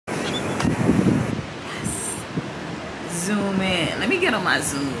zoom in. Let me get on my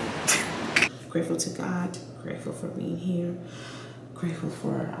zoom. Grateful to God, grateful for being here, grateful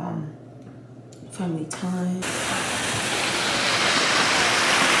for family time.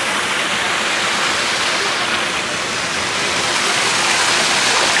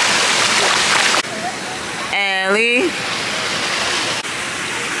 Ellie.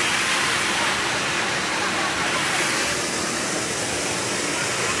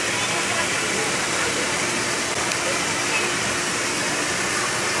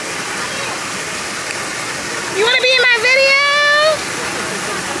 You want to be in my video?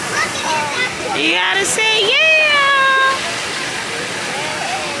 You gotta say yeah.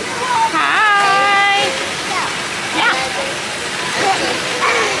 Hi. Yeah.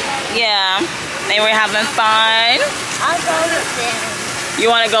 Yeah. They were having fun. I'll go with them. You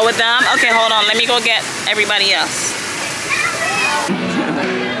want to go with them? Okay, hold on. Let me go get everybody else.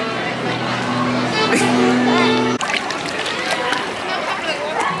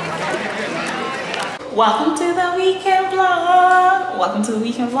 Welcome to the weekend vlog. Welcome to the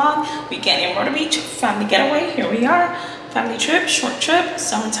weekend vlog. Weekend in Myrtle Beach, family getaway. Here we are. Family trip, short trip,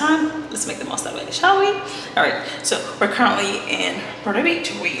 summertime. Let's make the most of it, shall we? All right, so we're currently in Myrtle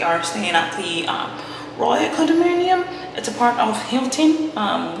Beach. We are staying at the Royal Condominium. It's a part of Hilton.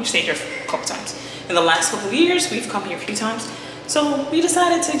 We've stayed here a couple times. In the last couple of years, we've come here a few times. So we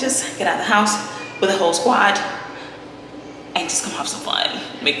decided to just get out of the house with the whole squad and just come have some fun.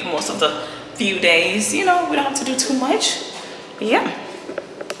 Make the most of the few days, you know, we don't have to do too much. But yeah,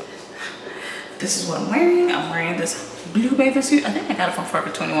 this is what I'm wearing. I'm wearing this blue bathing suit. I think I got it from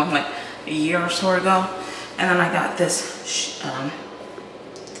Forever 21 like a year or so ago. And then I got this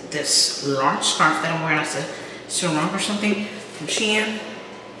this large scarf that I'm wearing as a sarong or something from Shein.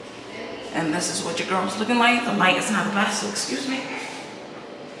 And this is what your girl's looking like. The light is not the best, so excuse me.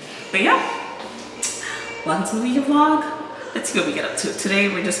 But yeah, welcome to the weekend vlog. Let's see what we get up to. Today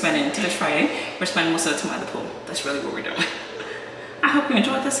we're just spending, today's Friday, we're spending most of the time at the pool. That's really what we're doing. I hope you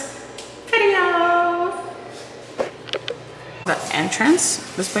enjoyed this video. The entrance,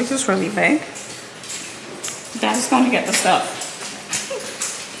 this place is really big. Dad is going to get the stuff.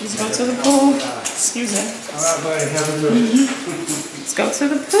 Let's go to the pool. Excuse me. All right, buddy, have a good one. Let's go to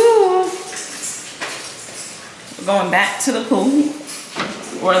the pool. We're going back to the pool.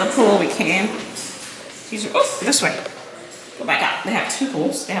 Or the pool we can. These are, oh, this way. Go back out. They have two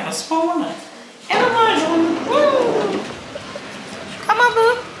pools. They have a small one and a large one. Woo! Come on,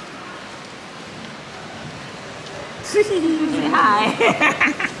 boo. Say hi.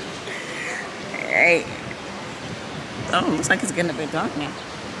 Alright. Oh, looks like it's getting a bit dark now.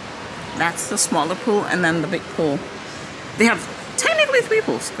 That's the smaller pool and then the big pool. They have technically three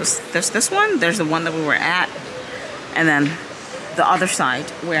pools because there's this one, there's the one that we were at, and then the other side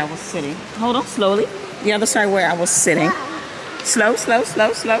where I was sitting. Hold on, slowly. The other side where I was sitting. Slow, slow,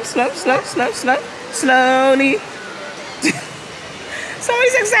 slow, slow, slow, slow, slow, slow, slowly.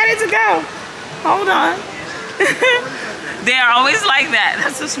 Somebody's excited to go. Hold on. They're always like that.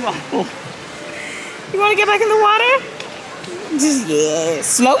 That's a small pool. You want to get back in the water? Just, yeah.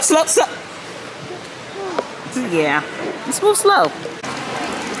 Slow, slow, slow. Yeah. Let's move slow.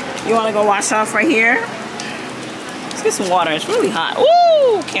 You want to go wash off right here? Let's get some water. It's really hot.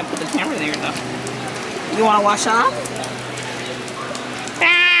 Ooh! Can't put the camera there, though. You want to wash off?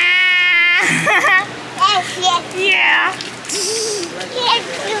 Yeah.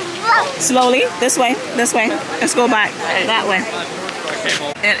 Slowly, this way, this way. Let's go back that way.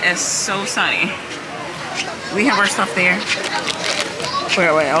 It is so sunny. We have our stuff there.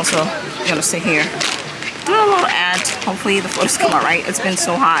 We're also gonna sit here. Do a little ad. Hopefully the photos come out right. It's been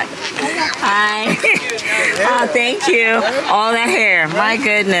so hot. Hi. Oh, thank you. All that hair. My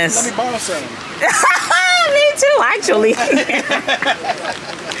goodness. Let me borrow some. Me too, actually.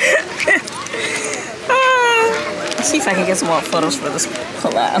 Let's see if I can get some more photos for this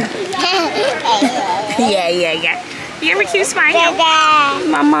collab. Yeah. You ever cute smile?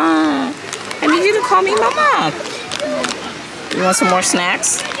 Mama. I need you to call me Mama. You want some more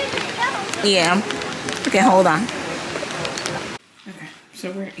snacks? Yeah. Okay, hold on. Okay,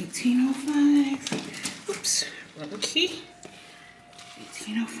 so we're at 1805. Oops, rubber key.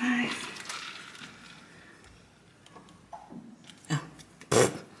 1805.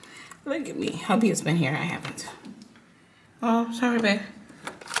 Look at me. Hubby has been here. I haven't. Oh, sorry, babe.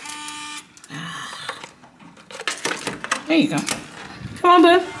 There you go. Come on,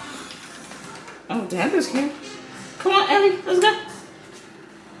 babe. Oh, Dad is here. Come on, Ellie. Let's go.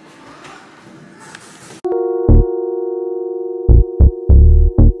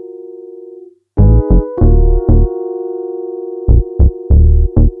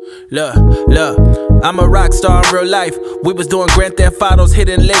 Look, I'm a rock star in real life. We was doing Grand Theft Autos,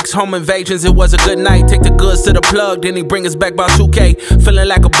 hitting licks, home invasions. It was a good night. Take the goods to the plug, then he bring us back by 2K. Feeling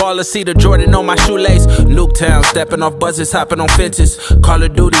like a baller, see the Jordan on my shoelace. Nuketown, stepping off buses, hopping on fences. Call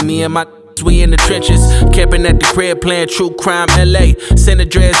of Duty, me and my we in the trenches. Camping at the crib, playing true crime LA. Santa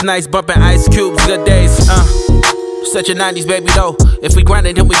Dre's nice, bumping Ice Cube's good days. Such a 90s baby though. If we grind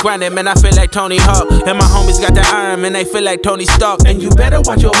it, then we grind it. Man, I feel like Tony Hawk. And my homies got the iron, man, they feel like Tony Stark. And you better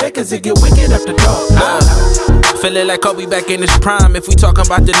watch your head, cause it get wicked up the top. Feeling like Kobe back in his prime. If we talking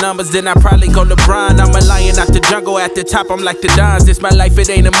about the numbers, then I probably go LeBron. I'm a lion out the jungle, at the top I'm like the Dons. This my life, it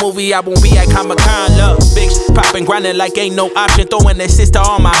ain't a movie, I won't be at Comic-Con. Look, big poppin', grinding like ain't no option. Throwing assist to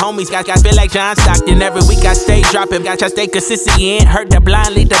all my homies, got feel like John Stockton. Every week I stay dropping, got y'all stay consistent in. Hurt the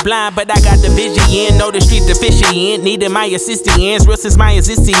blind, lead the blind, but I got the vision in. Know the streets efficient, needed my assistance. Real since my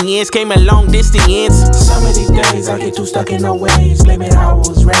existing ends, came a long distance. Some of these days I get too stuck in no ways. Blame it how I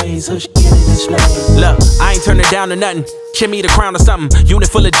was raised, so shit get it displayed. Look, I ain't turning down to nothing. Shimmy the crown or something. Unit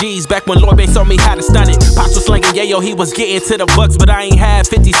full of G's. Back when Lord Bass told me how to stun it. Pops was slinging, yeah, yo, he was getting to the bucks, but I ain't had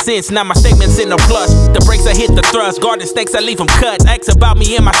 50 cents. Now my statements in the plus. The brakes I hit the thrust. Garden snakes I leave them cut. Ask about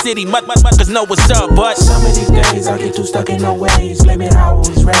me in my city. Cause know what's up, but some of these days I get too stuck in no ways. Blame it how I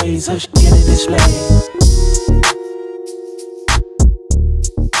was raised. So shit get it displayed.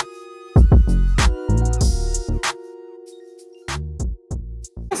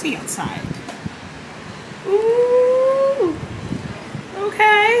 See outside. Ooh.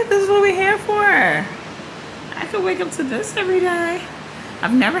 Okay, this is what we're here for. I could wake up to this every day.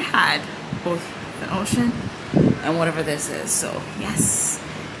 I've never had both the ocean and whatever this is. So yes,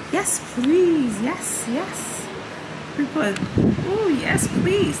 yes, please, yes, yes. People, oh yes,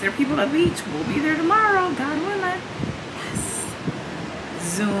 please. There are people at the beach. We'll be there tomorrow, God willing. Yes.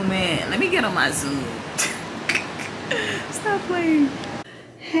 Zoom in. Let me get on my Zoom. Stop playing.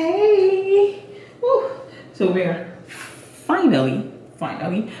 Hey. Woo. So we're finally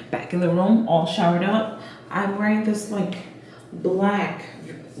back in the room, all showered up. I'm wearing this like black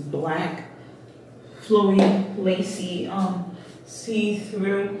flowy lacy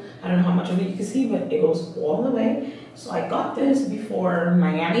see-through. I don't know how much of it you can see, but it goes all the way. So I got this before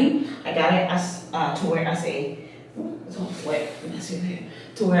Miami. I got it as to wear as a it's all wet,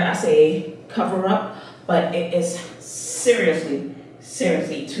 to wear as a cover up, but it is seriously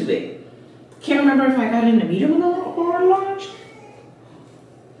too big. Can't remember if I got it in a medium or a large.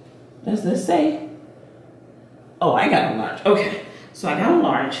 Does this say? Oh, I got a large. Okay, so I got a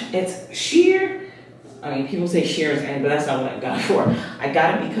large. It's sheer. I mean, people say sheer is in, but that's not what I got it for. I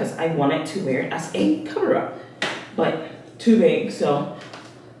got it because I wanted to wear it as a cover up, but too big. So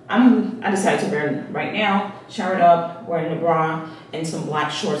I decided to wear it right now. Showered up, wearing a bra and some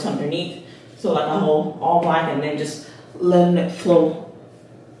black shorts underneath. So like a whole all black, and then just letting it flow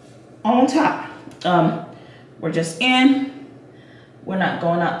on top. We're just in. We're not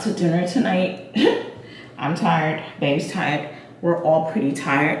going out to dinner tonight. I'm tired, baby's tired. We're all pretty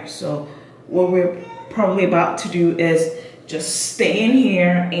tired. So what we're probably about to do is just stay in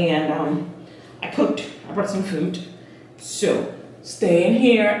here, and I brought some food. So stay in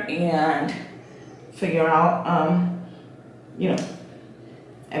here and figure out, you know,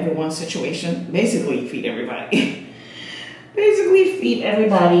 everyone's situation. Basically feed everybody. Basically feed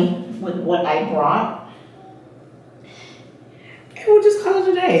everybody with what I brought. And we'll just call it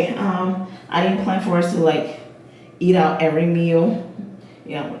a day. I didn't plan for us to like eat out every meal.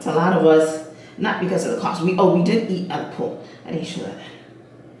 You know, it's a lot of us, not because of the cost. We did eat at the pool. I didn't show that.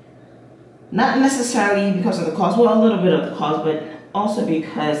 Not necessarily because of the cost, well, a little bit of the cost, but also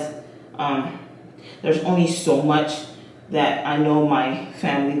because there's only so much that I know my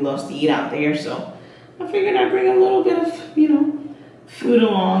family loves to eat out there. So I figured I'd bring a little bit of, you know, food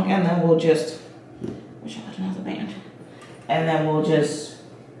along, and then we'll just, wish I had another band, and then we'll just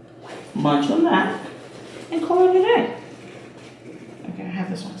munch on that and call it a day. Okay, I have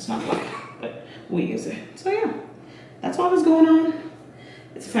this one. It's not black, but we use it. So yeah, that's all that's going on.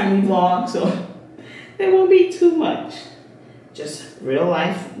 It's a family vlog, so there won't be too much. Just real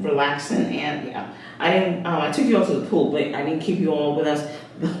life, relaxing, and yeah. I took you all to the pool, but I didn't keep you all with us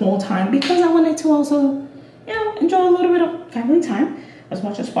the whole time because I wanted to also, you know, enjoy a little bit of family time as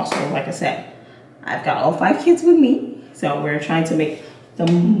much as possible. Like I said, I've got all 5 kids with me, so we're trying to make the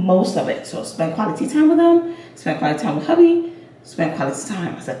most of it. So spend quality time with them, spend quality time with hubby, spend quality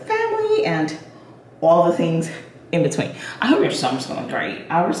time as a family, and all the things in between. I hope your summer's going great.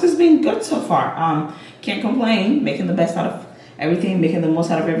 Ours has been good so far. Can't complain. Making the best out of everything, making the most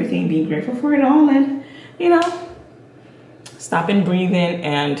out of everything, being grateful for it all, and you know, stopping, breathing,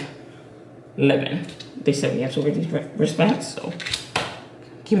 and living. They said we have to wear these wristbands, so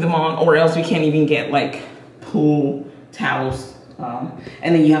keep them on, or else we can't even get like pool towels.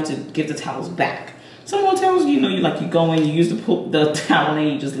 And then you have to give the towels back. Some hotels, you know, you go in, you use the towel, and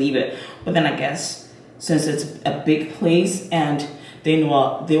you just leave it. But then I guess since it's a big place and they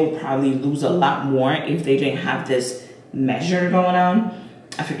know they'll probably lose a lot more if they didn't have this measure going on,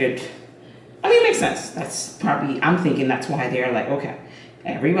 I figured, I mean, it makes sense. That's probably, I'm thinking that's why they're like, okay,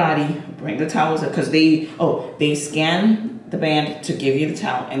 everybody bring the towels, because they scan the band to give you the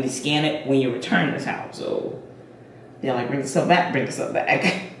towel, and they scan it when you return the towel. So they're like, bring the stuff back, bring the stuff back.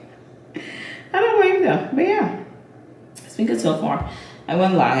 I don't blame them, but yeah, it's been good so far. I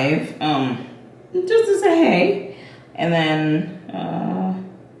went live just to say hey, and then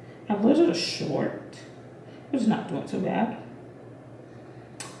I uploaded a short, which is not doing too bad.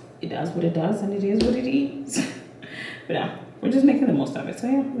 It does what it does, and it is what it is. But yeah, we're just making the most of it. So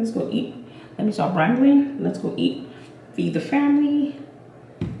yeah, let's go eat. Let me stop wrangling. Let's go eat, feed the family,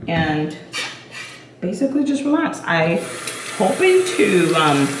 and basically just relax. I hoping to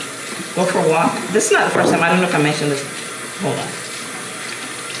go for a walk. This is not the first time. I don't know if I mentioned this. Hold on.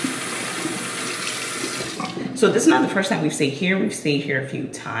 So this is not the first time we've stayed here. We've stayed here a few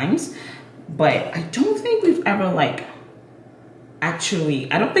times, but I don't think we've ever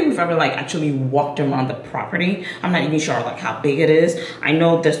actually walked around the property. I'm not even sure like how big it is. I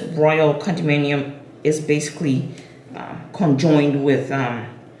know this royal condominium is basically conjoined with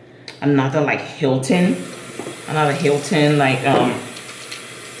another Hilton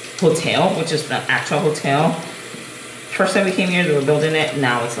hotel, which is the actual hotel. First time we came here, they were building it.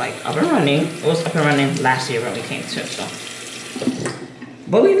 Now it's like up and running. It was up and running last year when we came to it. So,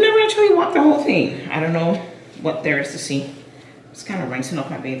 but we've never actually walked the whole thing. I don't know what there is to see. Just kind of rinsing off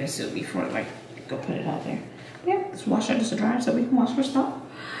my bathing suit before go put it out there. Yeah, let's wash it just to dry so we can wash our stuff.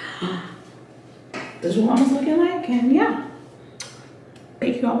 This is what mama's looking like, and yeah.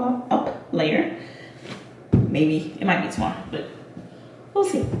 Pick you all up later. Maybe it might be tomorrow, but we'll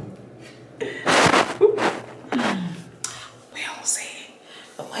see. We'll see.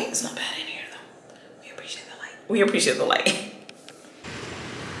 The light is not bad in here though. We appreciate the light. We appreciate the light.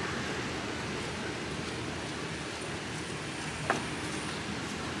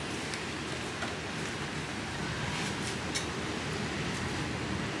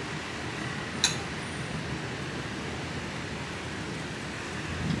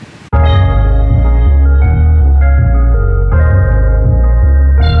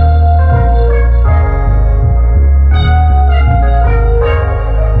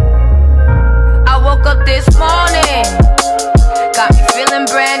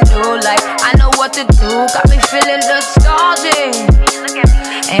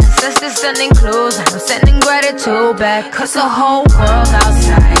 Back, cause the whole world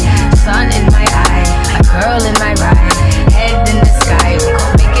outside, sun in my eye, a girl in my ride, head in the sky, we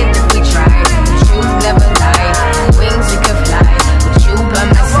gon' make it if we try, the truth never lie, wings we can fly, with you by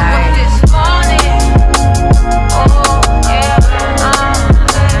my side. This morning, oh yeah,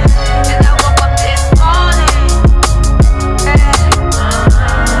 and I woke up this morning,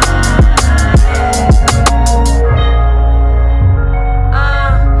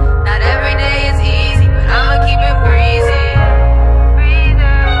 not every day is easy, but I'ma keep it breezy.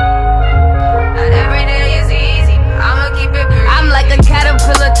 Not every day is easy, but I'ma keep it breezy. I'm like a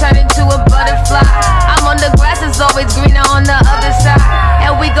caterpillar turned into a butterfly. I'm on the grass, it's always greener on the other side.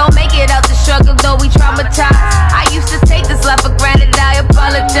 And we gon' make it out the struggle, though we traumatized. I used to take this life for granted, I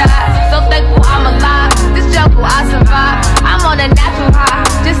apologize. So thankful I'm alive, this jungle I survive. I'm on a natural high,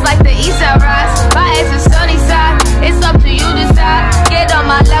 just like the east side rise. My ex is sunny side, it's up to you to decide. Get on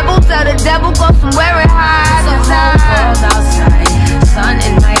my level, tell the devil go somewhere and hide. The whole world outside, sun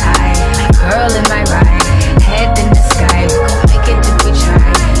in my eye, a girl in my ride, head in the sky. We gon' make it if we try.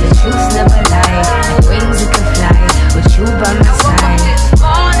 The truth never lie, like wings we can fly, with you by my side. This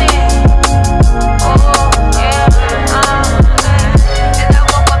morning, oh yeah, and I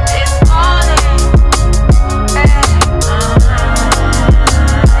woke up this morning,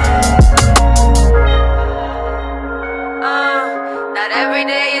 not every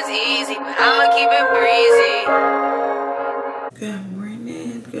day is easy, but I'ma keep it breezy. Good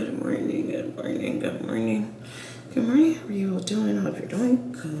morning, good morning, good morning, good morning. Good morning, how are you all doing? I hope you're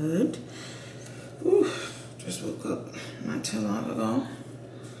doing good. Ooh, just woke up not too long ago.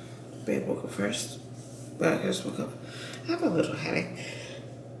 Babe woke up first, but I just woke up. I have a little headache.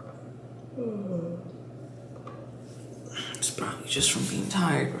 It's probably just from being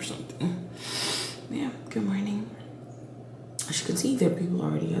tired or something. Yeah, good morning. As you can see, there are people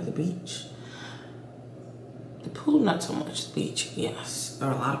already at the beach. The pool, not so much. The beach, yes. There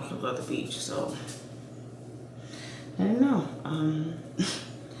are a lot of people at the beach, so I don't know.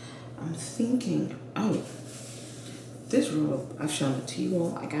 thinking, oh, this robe I've shown it to you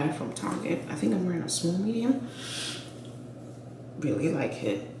all. I got it from Target. I think I'm wearing a small medium. Really like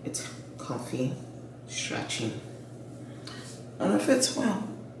it. It's comfy, stretchy, and it fits well.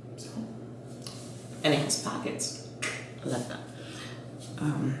 So, and it has pockets. I like that.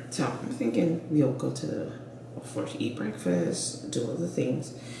 So I'm thinking we'll go to the, first eat breakfast, do other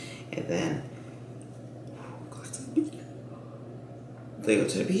things, and then go to the beach. They go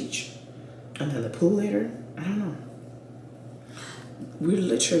to the beach, and then the pool later. I don't know. We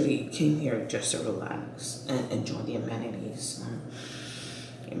literally came here just to relax and enjoy the amenities.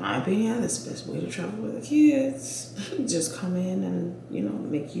 In my opinion, that's the best way to travel with the kids. Just come in and, you know,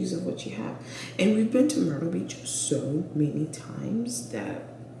 make use of what you have. And we've been to Myrtle Beach so many times that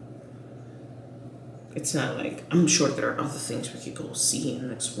it's not like, I'm sure there are other things we could go see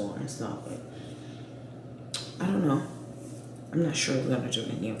and explore and stuff, but I don't know. I'm not sure we're gonna do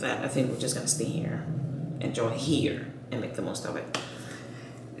any of that. I think we're just gonna stay here, enjoy here, and make the most of it.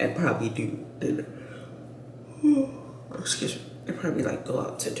 And probably do dinner. Excuse me. And probably like go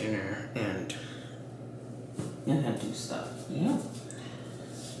out to dinner and do stuff. Yeah.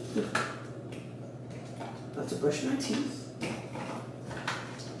 About to brush my teeth.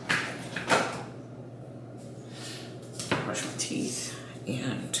 Brush my teeth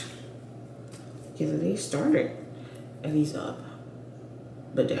and get the day started. And he's up,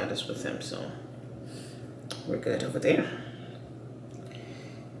 but Dad is with him, so we're good over there.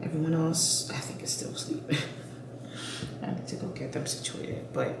 Everyone else, I think, is still asleep. I need to go get them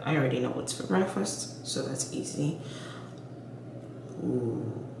situated, but I already know what's for breakfast, so that's easy.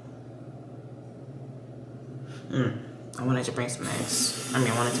 Ooh. I wanted to bring some eggs. I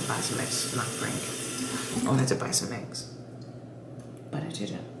mean, I wanted to buy some eggs, not bring. I wanted to buy some eggs, but I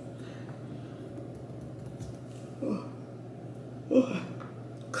didn't.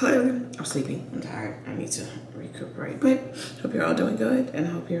 Clearly, I'm sleepy. I'm tired. I need to recuperate. But hope you're all doing good, and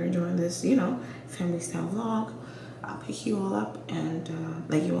I hope you're enjoying this, you know, family style vlog. I'll pick you all up and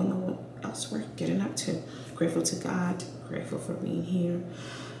let you all know what else we're getting up to. Grateful to God. Grateful for being here.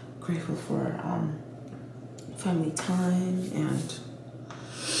 Grateful for family time and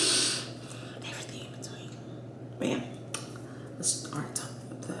everything in between. But yeah, let's start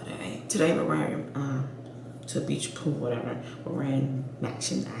the day. Today we're wearing to the beach, pool, whatever. We're wearing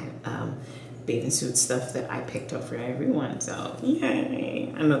matching bathing suit stuff that I picked up for everyone. So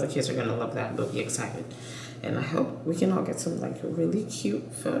yay! I know the kids are gonna love that. They'll be excited, and I hope we can all get some like really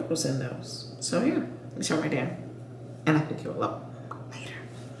cute photos in those. So yeah, let's show right there, and I'll pick you all up later.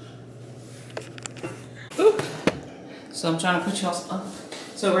 Ooh. So I'm trying to put y'all up.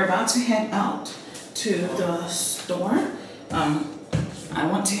 So we're about to head out to the store. I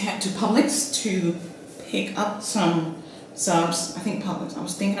want to head to Publix to pick up some subs. I think Publix. I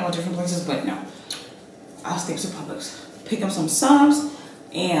was thinking about different places, but no. I'll stick to Publix. Pick up some subs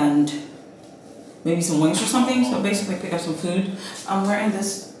and maybe some wings or something. So basically pick up some food. I'm wearing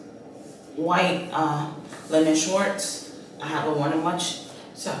this white linen shorts. I haven't worn it much,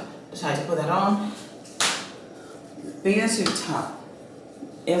 so decided to put that on. Bathing suit top.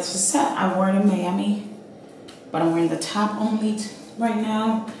 It's a set I wore it in Miami, but I'm wearing the top only right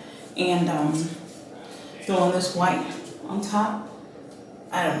now, and throwing this white on top.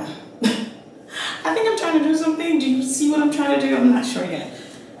 I don't know. I think I'm trying to do something. Do you see what I'm trying to do? I'm not sure yet,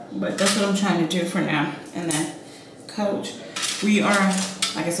 but that's what I'm trying to do for now. And then coach. We are,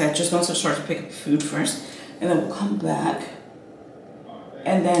 like I said, just going to the store to pick up food first, and then we'll come back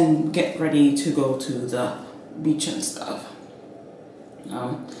and then get ready to go to the beach and stuff.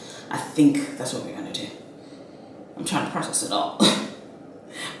 I think that's what we're gonna do. I'm trying to process it all.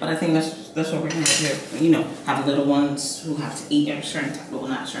 But I think that's what we're gonna do. You know, have little ones who have to eat at a certain time, well,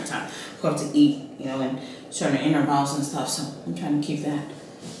 not a certain time, who have to eat, you know, in certain intervals and stuff. So I'm trying to keep that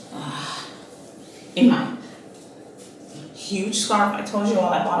in mind. Huge scarf. I told you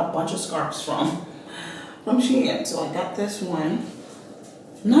all I bought a bunch of scarves from Shein. So I got this one.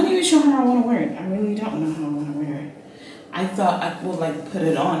 I'm not even sure how I want to wear it. I really don't know how I want to wear it. I thought I would like put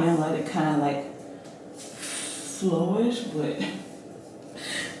it on and let it kind of like flowish, but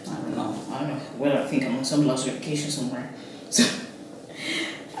I don't know. Well, I think I'm on some luxury vacation somewhere. So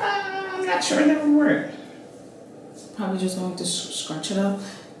I'm not sure that would work. Probably just going to scrunch it up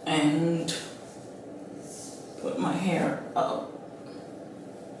and put my hair up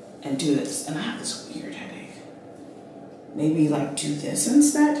and do this. And I have this weird headache. Maybe like do this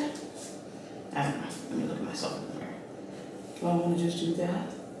instead? I don't know. Let me look at myself in the mirror. Do I want to just do that?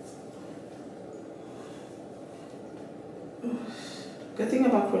 Good thing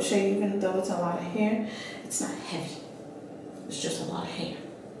about crochet, even though it's a lot of hair, it's not heavy. It's just a lot of hair.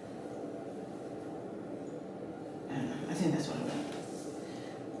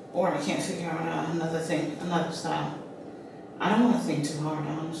 or I can't figure out another style. I don't want to think too hard,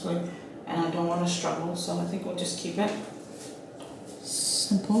 honestly, and I don't want to struggle, so I think we'll just keep it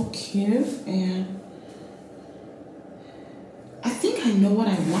simple, cute, and I think I know what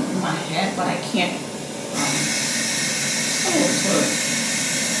I want in my head, but I can't.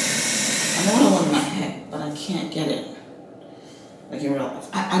 I know what I want in my head, but I can't get it like in real life.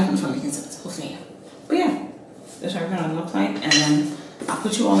 I don't know if I'm making sense. Hopefully, but yeah, this is what we're gonna look like, and then I'll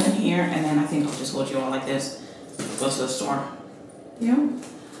put you all in here, and then I think I'll just hold you all like this. Go to the store. Yeah,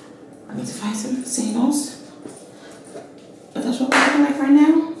 I need to find some sandals, but that's what we're looking like right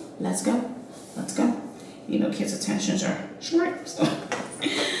now. Let's go. Let's go. You know, kids' attentions are short, so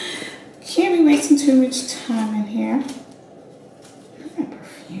can't be wasting too much time in here.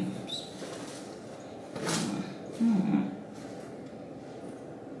 Perfumes.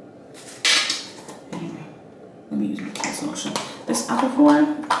 Anyway, let me use my kids' lotion. This Aquaphor,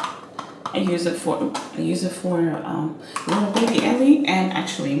 I use it for little baby Ellie, and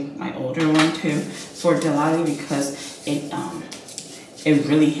actually my older one too, for Delalhi, because it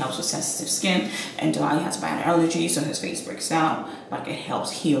really helps with sensitive skin, and Delalhi has bad allergies, so his face breaks out. Like, it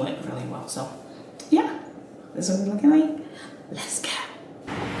helps heal it really well. So yeah, this is what we're looking like. Let's go.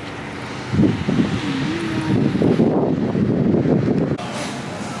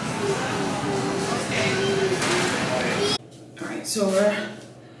 All right, so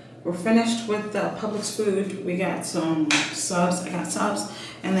we're finished with the Publix food. We got some subs. I got subs,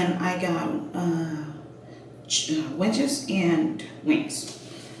 and then I got wedges and wings.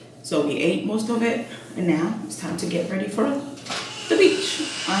 So we ate most of it, and now it's time to get ready for the beach.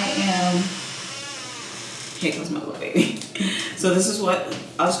 Here goes my little baby. So this is what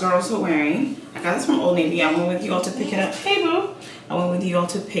us girls are wearing. I got this from Old Navy. I went with you all to pick it up. Hey boo. I went with you all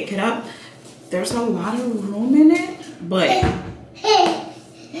to pick it up. There's a lot of room in it, but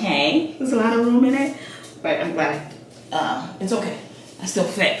hey, there's a lot of room in it, but I'm glad it's okay. I still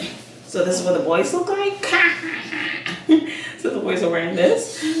fit. So this is what the boys look like. So the boys are wearing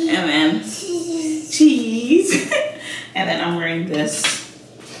this, and then cheese, and then I'm wearing this.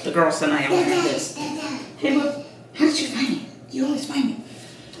 The girls and I are wearing this. Hey, boo, how did you find me? You always find me.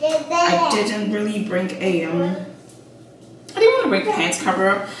 I didn't really bring a I didn't want to bring pants cover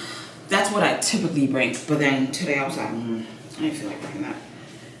up. That's what I typically bring, but then today I was like, I didn't feel like bringing that.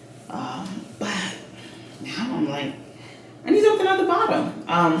 But now I'm like, I need something at the bottom.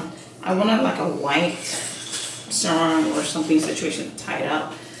 I wanted like a white sarong or something situation to tie it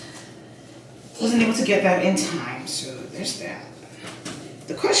up. Wasn't able to get that in time, so there's that.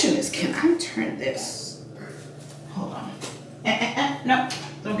 The question is, can I turn this? Hold on. No,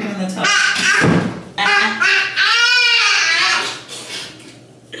 don't get in the tub.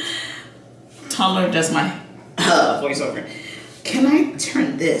 Taller does my voiceover. Can I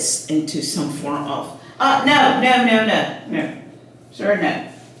turn this into some form of? No. Sure, no.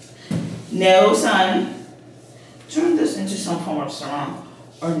 No, son. Turn this into some form of sarong,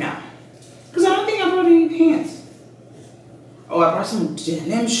 or no? Because I don't think I brought any pants. Oh, I brought some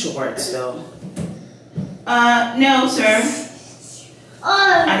denim shorts though. No, sir.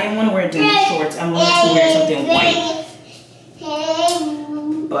 I didn't want to wear denim shorts. I wanted to wear something white.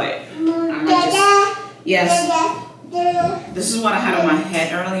 But I might just, yes. This is what I had on my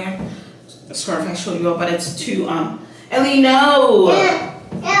head earlier. The scarf I showed you all, but it's too Ellie, no.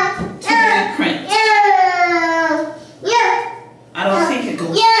 Too very print. I don't think it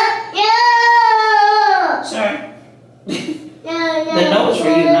goes. Sir. The no is for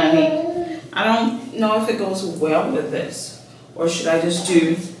you, not me. I don't know if it goes well with this, or should I just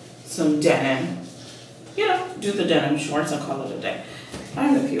do some denim? You know, do the denim shorts and call it a day. I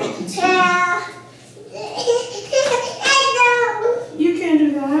don't know if you all can see. You can't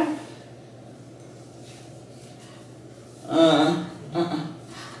do that.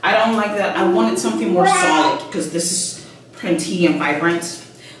 I don't like that. I wanted something more solid because this is printy and vibrant.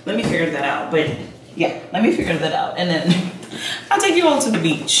 Let me figure that out. But yeah, let me figure that out, and then I'll take you all to the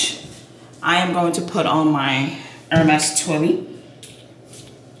beach. I am going to put on my Hermes Twilly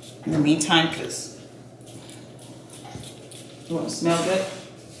in the meantime, because you want to smell good.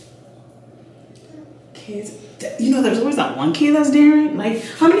 Kids, you know, there's always that one kid that's daring. Like,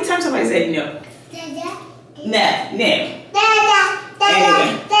 how many times have I said no? No. Anyway.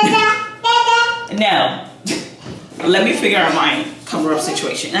 No. Let me figure out my cover-up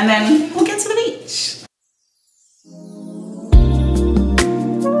situation, and then we'll get to the beach.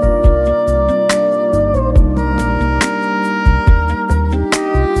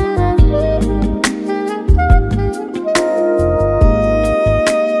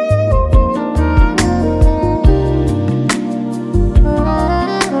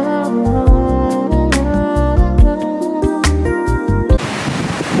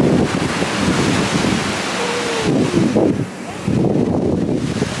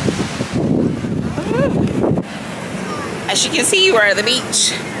 As you can see, we're at the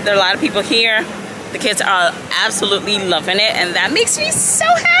beach. There are a lot of people here. The kids are absolutely loving it, and that makes me so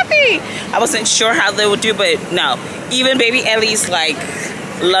happy. I wasn't sure how they would do, but no. Even baby Ellie's like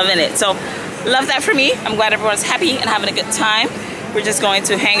loving it. So love that for me. I'm glad everyone's happy and having a good time. We're just going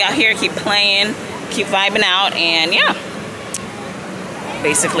to hang out here, keep playing, keep vibing out, and yeah.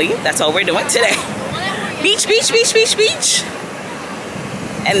 Basically, that's all we're doing today. Beach, beach, beach, beach, beach.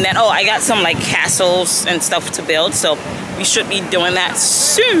 And then, oh, I got some like castles and stuff to build, so we should be doing that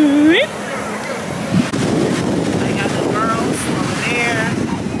soon. I got the girls over there,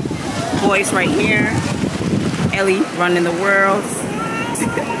 boys right here. Ellie running the world,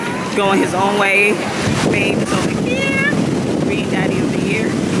 going his own way. Babe is over here, being daddy over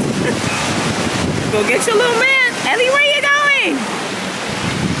here. Go get your little man. Ellie, where you going?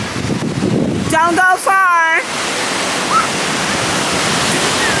 Don't go far.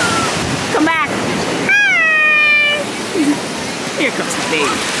 Come back. Hi. Here comes the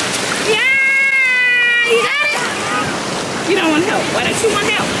baby. Yeah, you got it. You don't want help. Why don't you want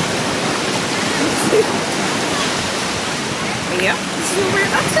help? Yep, this is what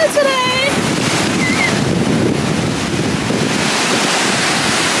we're up to today.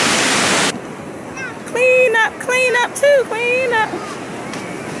 Clean up too, clean up.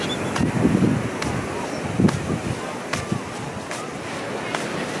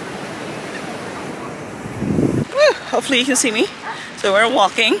 Hopefully you can see me. So we're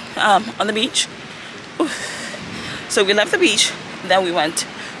walking on the beach. So we left the beach, then we went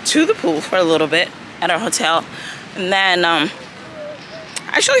to the pool for a little bit at our hotel, and then I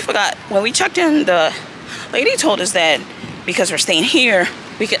actually forgot, when we checked in, the lady told us that because we're staying here,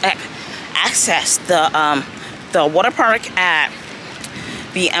 we could access the water park at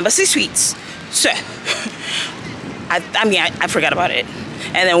the Embassy Suites. So I forgot about it.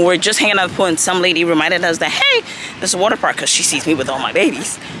 And then we're just hanging out at the pool, and some lady reminded us that, hey, there's a water park, because she sees me with all my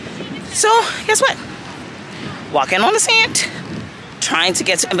babies. So guess what? Walking on the sand, trying to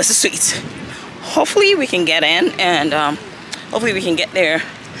get to Embassy Suites. Hopefully we can get in, and hopefully we can get there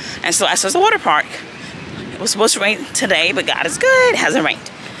and still access the water park. It was supposed to rain today, but God is good, it hasn't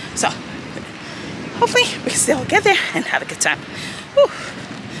rained. So hopefully we can still get there and have a good time. Whew.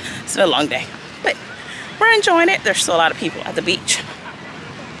 It's been a long day, but we're enjoying it. There's still a lot of people at the beach.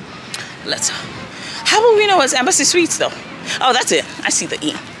 How will we know it's Embassy Suites though? Oh, that's it. I see the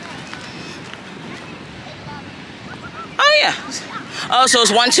E. Oh yeah. Oh, so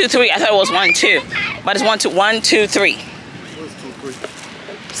it's 1, 2, 3. I thought it was 1, 2, but it's 1, 2, 1, 2, 3.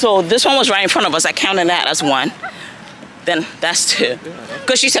 So this one was right in front of us. I counted that as 1. Then that's 2.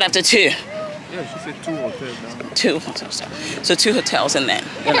 Because she said after 2. Yeah, she said 2 hotels now. 2 hotels. So 2 hotels, and then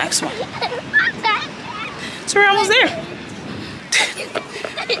the next one. So we're almost there.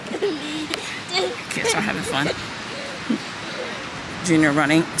 Kids are having fun. Junior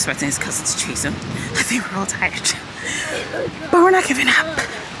running, expecting his cousins to chase him. I think we're all tired. But we're not giving up.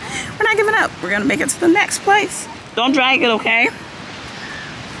 We're not giving up. We're gonna make it to the next place. Don't drag it, okay?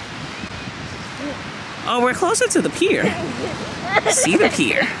 Oh, we're closer to the pier. See the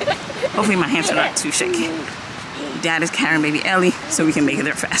pier. Hopefully my hands are not too shaky. Dad is carrying baby Ellie so we can make it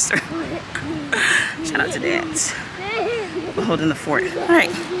there faster. Shout out to dads. We're holding the fort. All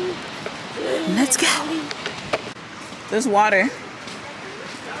right, let's go. There's water.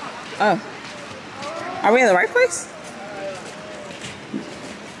 Oh, are we in the right place?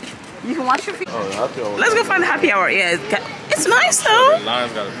 You can wash your feet. Oh, let's go find the happy hour. Yeah, it's nice though. The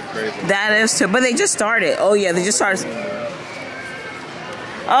line's gotta be crazy. That is too, but they just started. Oh yeah, they just started.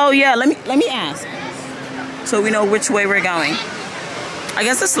 Oh yeah, let me ask, so we know which way we're going. I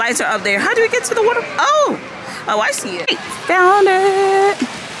guess the slides are up there. How do we get to the water? Oh, I see it. Found it.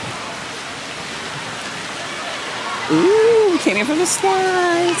 Ooh, we came in from the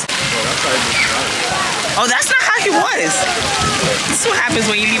slides. Oh, that's not how he was. This is what happens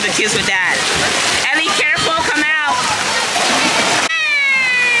when you leave the kids with dad. Ellie, careful, come out.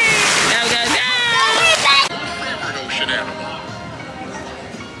 Hey! Go, go, go. Ocean animal.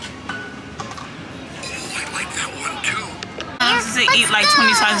 I like that one too. Does it eat like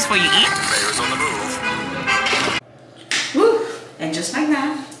 20 times before you eat? Bears on the move. Woo! And just like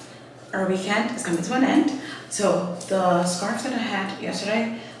that, our weekend is coming to an end. So the scarf that I had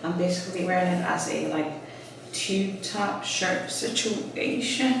yesterday, I'm basically wearing it as a like tube-top shirt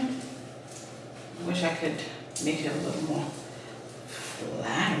situation. I wish I could make it a little more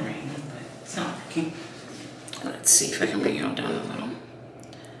flattering, but it's not working. Let's see if I can bring it all down a little.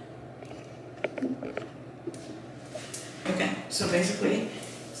 Okay, so basically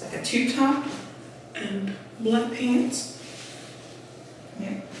it's like a tube-top and black pants.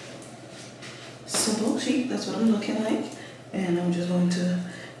 Yeah. Simple, cheap, that's what I'm looking like. And I'm just going to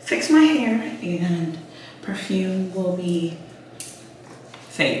fix my hair, and perfume will be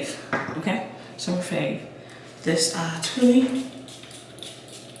fave, okay? Summer fave. This Twilly,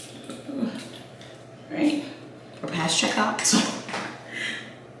 right? We're past checkout, so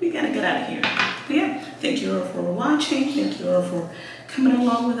we gotta get out of here. But yeah, thank you all for watching. Thank you all for coming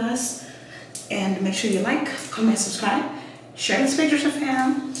along with us. And make sure you like, comment, subscribe, share this pictures with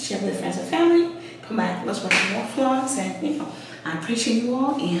fam, share with friends and family. Come back, let's watch more vlogs, and you know, I appreciate you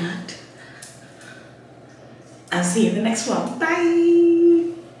all, and I'll see you in the next vlog. Bye.